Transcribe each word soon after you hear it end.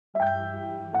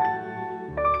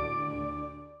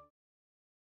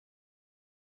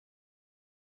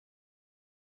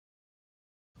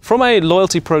From a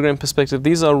loyalty program perspective,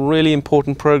 these are really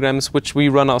important programs which we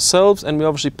run ourselves, and we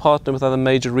obviously partner with other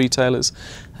major retailers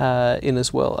in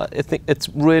as well. I think it's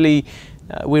really,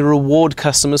 we reward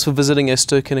customers for visiting a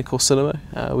Ster Kinekor cinema.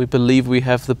 We believe we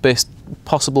have the best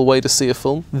possible way to see a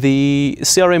film. The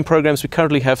CRM programs, we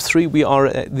currently have 3. We are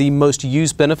the most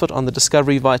used benefit on the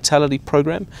Discovery Vitality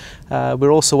program.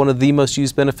 We're also one of the most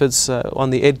used benefits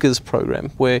on the Edgars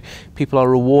program, where people are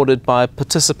rewarded by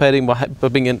participating, by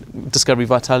being a Discovery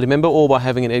Vitality member, or by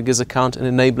having an Edgars account and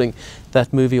enabling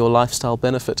that movie or lifestyle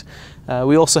benefit.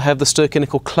 We also have the Ster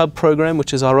Kinekor Club program,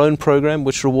 which is our own program,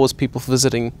 which rewards people for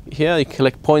visiting here. You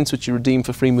collect points which you redeem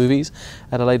for free movies.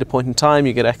 At a later point in time,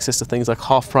 you get access to things like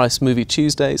half-price movie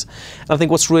Tuesdays. And I think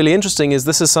what's really interesting is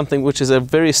this is something which is a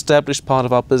very established part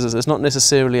of our business. It's not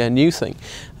necessarily a new thing.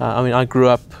 I mean, I grew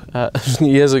up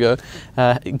years ago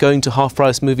going to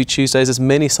half-price movie Tuesdays, as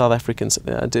many South Africans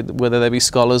did, whether they be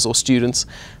scholars or students.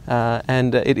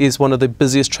 And it is one of the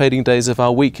busiest trading days of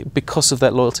our week because of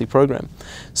that loyalty program.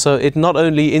 So it not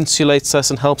only insulates us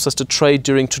and helps us to trade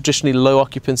during traditionally low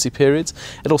occupancy periods,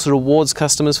 it also rewards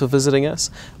customers for visiting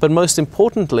us. But most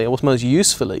importantly, or most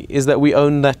usefully, is that we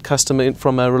own that customer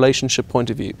from a relationship point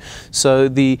of view. So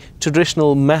the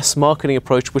traditional mass marketing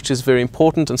approach, which is very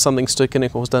important and something Ster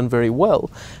Kinekor has done very well,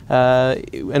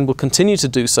 and will continue to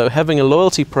do so, having a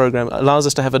loyalty program allows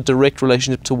us to have a direct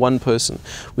relationship to one person.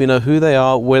 We know who they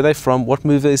are, where they're from, what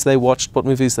movies they watched, what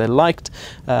movies they liked.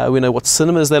 We know what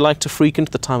cinemas they like to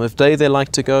frequent, the time of day they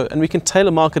like to go, and we can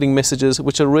tailor marketing messages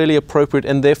which are really appropriate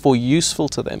and therefore useful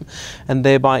to them, and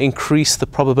thereby increase the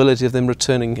probability of them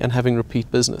returning and having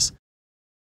repeat business.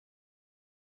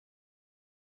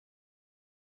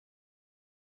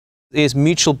 There's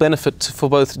mutual benefit for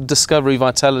both Discovery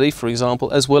Vitality, for example,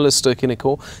 as well as Ster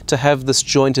Kinekor, to have this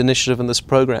joint initiative in this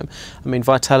program. I mean,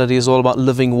 Vitality is all about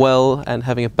living well and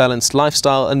having a balanced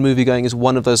lifestyle, and moviegoing is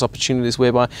one of those opportunities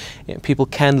whereby people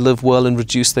can live well and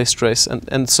reduce their stress.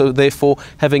 And so therefore,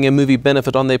 having a movie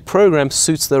benefit on their program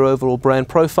suits their overall brand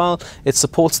profile, it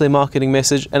supports their marketing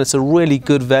message, and it's a really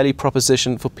good value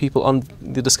proposition for people on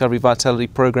the Discovery Vitality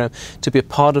program to be a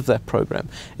part of that program.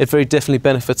 It very definitely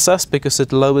benefits us because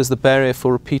it lowers the barrier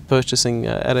for repeat purchasing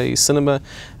at a cinema,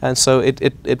 and so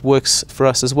it works for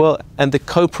us as well. And the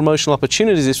co-promotional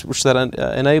opportunities which that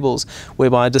enables,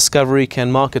 whereby Discovery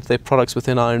can market their products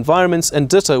within our environments, and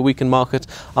ditto we can market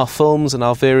our films and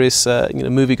our various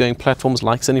movie-going platforms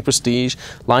like Cine Prestige,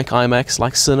 like IMAX,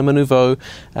 like Cinema Nouveau,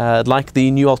 like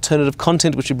the new alternative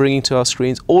content which we're bringing to our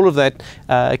screens. All of that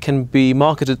can be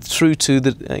marketed through to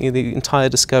the entire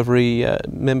Discovery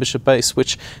membership base,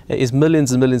 which is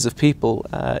millions and millions of people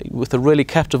with a really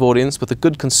captive audience, with a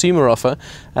good consumer offer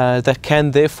that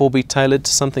can therefore be tailored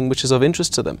to something which is of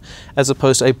interest to them, as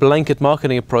opposed to a blanket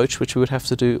marketing approach which we would have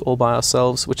to do all by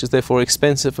ourselves, which is therefore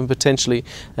expensive and potentially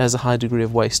has a high degree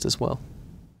of waste as well.